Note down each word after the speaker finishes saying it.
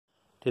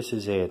This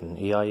is Aidan,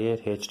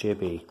 EI8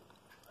 HJB.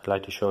 I'd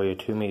like to show you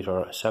 2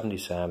 meter 70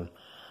 cm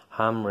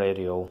ham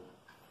radio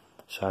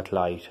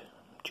satellite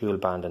dual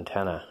band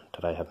antenna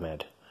that I have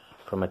made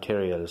from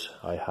materials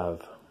I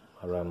have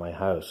around my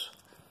house.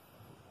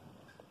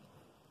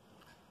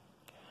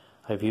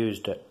 I've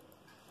used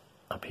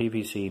a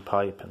PVC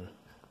pipe and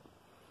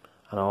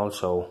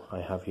also I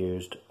have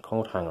used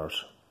coat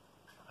hangers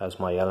as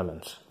my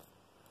elements.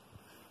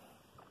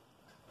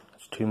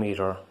 It's 2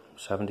 meter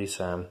 70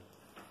 cm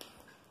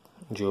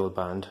dual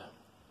band.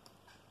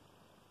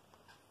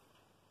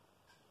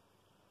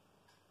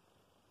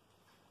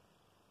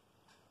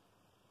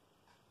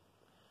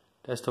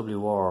 The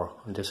SWR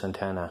on this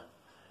antenna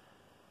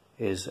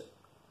is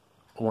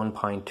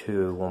 1.2,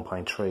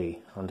 1.3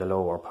 on the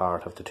lower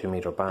part of the 2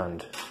 meter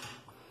band,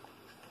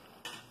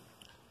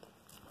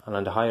 and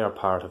on the higher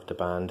part of the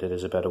band it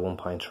is about a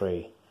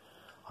 1.3.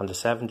 On the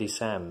 70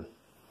 cm,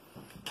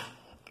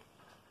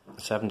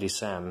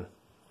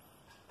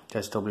 the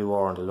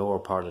SWR on the lower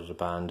part of the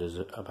band is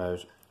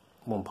about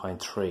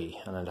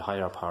 1.3, and on the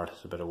higher part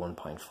is about a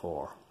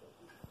 1.4.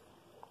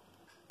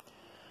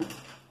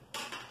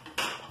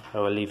 I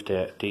will leave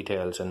the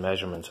details and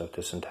measurements of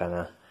this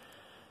antenna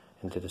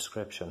in the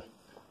description.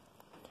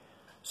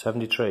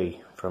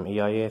 73 from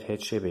EI8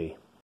 HJB.